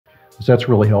So that's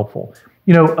really helpful.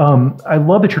 I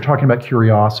love that you're talking about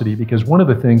curiosity, because one of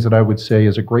the things that I would say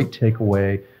is a great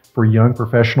takeaway for young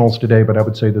professionals today, but I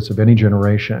would say this of any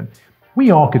generation,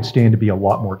 we all could stand to be a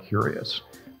lot more curious.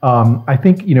 I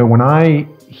think, when I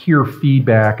hear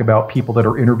feedback about people that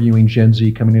are interviewing Gen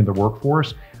Z coming into the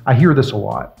workforce, I hear this a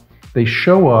lot. They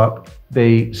show up,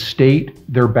 they state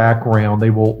their background, they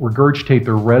will regurgitate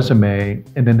their resume,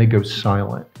 and then they go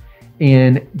silent.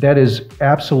 And that is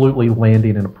absolutely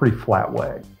landing in a pretty flat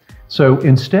way. So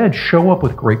instead, show up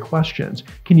with great questions.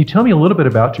 Can you tell me a little bit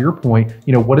about, to your point,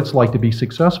 what it's like to be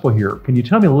successful here? Can you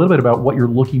tell me a little bit about what you're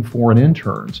looking for in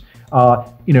interns?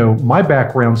 My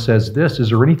background says this. Is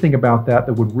there anything about that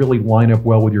that would really line up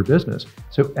well with your business?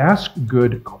 So ask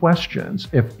good questions.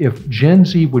 If Gen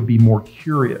Z would be more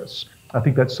curious, I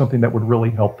think that's something that would really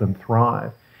help them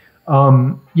thrive.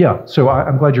 So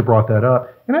I'm glad you brought that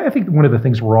up. And I think one of the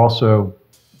things we're also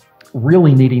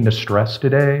really needing to stress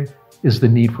today is the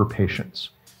need for patience.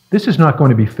 This is not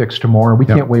going to be fixed tomorrow. We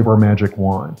can't wave our magic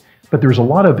wand. But there's a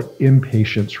lot of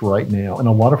impatience right now and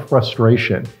a lot of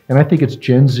frustration. And I think it's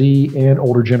Gen Z and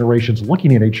older generations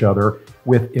looking at each other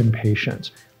with impatience.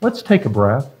 Let's take a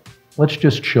breath. Let's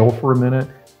just chill for a minute.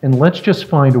 And let's just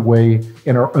find a way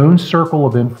in our own circle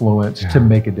of influence to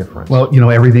make a difference. Well,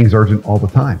 everything's urgent all the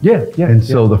time. And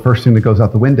so the first thing that goes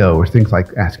out the window is things like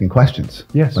asking questions.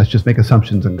 Yes. Let's just make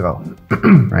assumptions and go.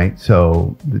 Right?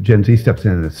 So the Gen Z steps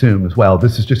in and assumes, well,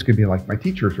 this is just going to be like my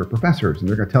teachers or professors, and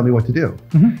they're going to tell me what to do.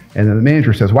 And then the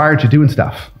manager says, why aren't you doing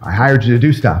stuff? I hired you to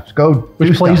do stuff. Go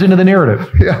Which plays into the narrative.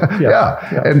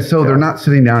 And so they're not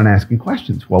sitting down and asking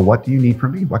questions. Well, what do you need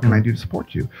from me? What can I do to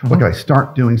support you? What can I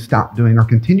start doing, stop doing, or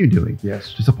continue doing to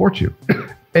support you?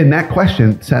 And that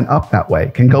question sent up that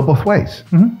way can go both ways.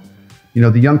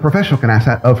 The young professional can ask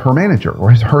that of her manager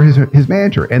or his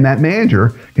manager, and that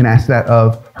manager can ask that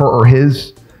of her or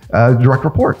his direct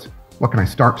reports. What can I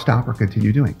start, stop, or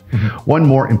continue doing? One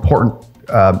more important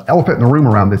elephant in the room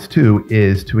around this too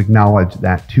is to acknowledge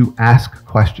that to ask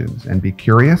questions and be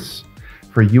curious.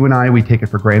 For you and I, we take it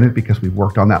for granted because we've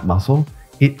worked on that muscle.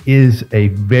 It is a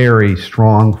very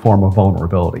strong form of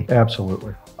vulnerability.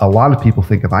 Absolutely. A lot of people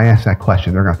think if I ask that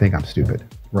question, they're going to think I'm stupid.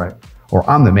 Right. Or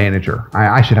I'm the manager.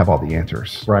 I should have all the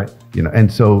answers. Right.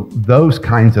 And so those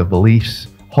kinds of beliefs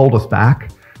hold us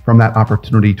back from that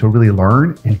opportunity to really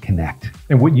learn and connect.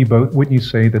 And wouldn't you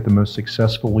say that the most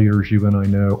successful leaders you and I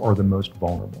know are the most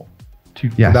vulnerable?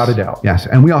 Without a doubt. Yes.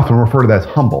 And we often refer to that as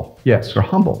humble. Yes. They're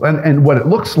humble. And what it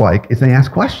looks like is they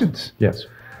ask questions. Yes.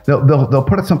 They'll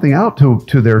put something out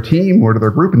to their team or to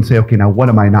their group and say, okay, now what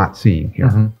am I not seeing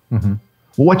here?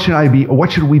 Well,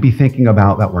 what should we be thinking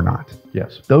about that we're not?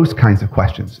 Yes. Those kinds of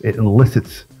questions. It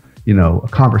elicits, a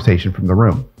conversation from the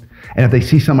room. And if they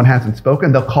see someone hasn't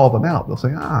spoken, they'll call them out. They'll say,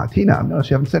 Tina, no, you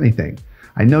haven't said anything.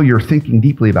 I know you're thinking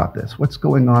deeply about this. What's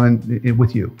going on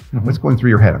with you? What's going through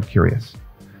your head? I'm curious.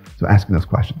 So asking those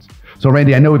questions. So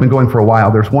Randy, I know we've been going for a while.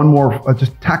 There's one more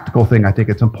just tactical thing I think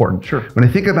it's important. Sure. When I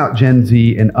think about Gen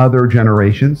Z and other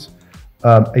generations,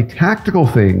 a tactical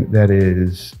thing that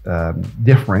is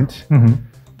different,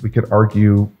 we could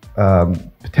argue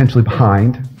potentially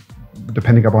behind,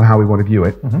 depending upon how we want to view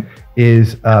it,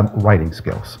 is writing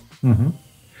skills.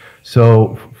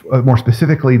 So more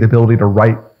specifically, the ability to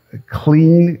write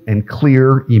clean and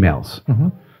clear emails.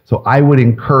 So I would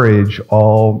encourage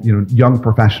all young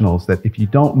professionals that if you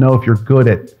don't know if you're good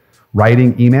at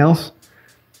writing emails,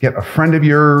 get a friend of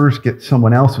yours, get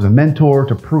someone else who's a mentor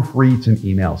to proofread some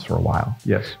emails for a while.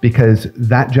 Yes. Because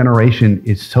that generation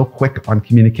is so quick on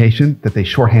communication that they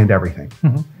shorthand everything.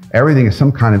 Everything is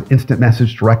some kind of instant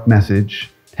message, direct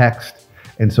message, text,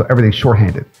 and so everything's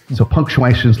shorthanded. So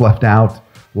punctuation's left out,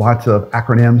 lots of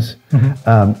acronyms.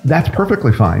 That's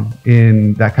perfectly fine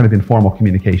in that kind of informal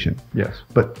communication. Yes.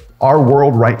 But our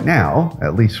world right now,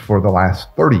 at least for the last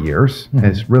 30 years,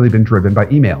 has really been driven by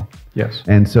email. Yes.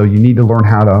 And so you need to learn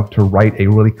how to write a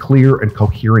really clear and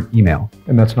coherent email.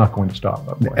 And that's not going to stop,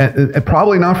 by the way. And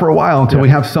probably not for a while until we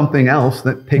have something else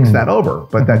that takes that over.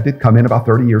 But that did come in about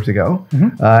 30 years ago.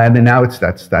 And then now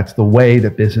that's the way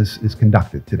that business is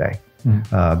conducted today.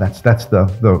 That's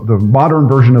the modern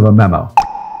version of a memo.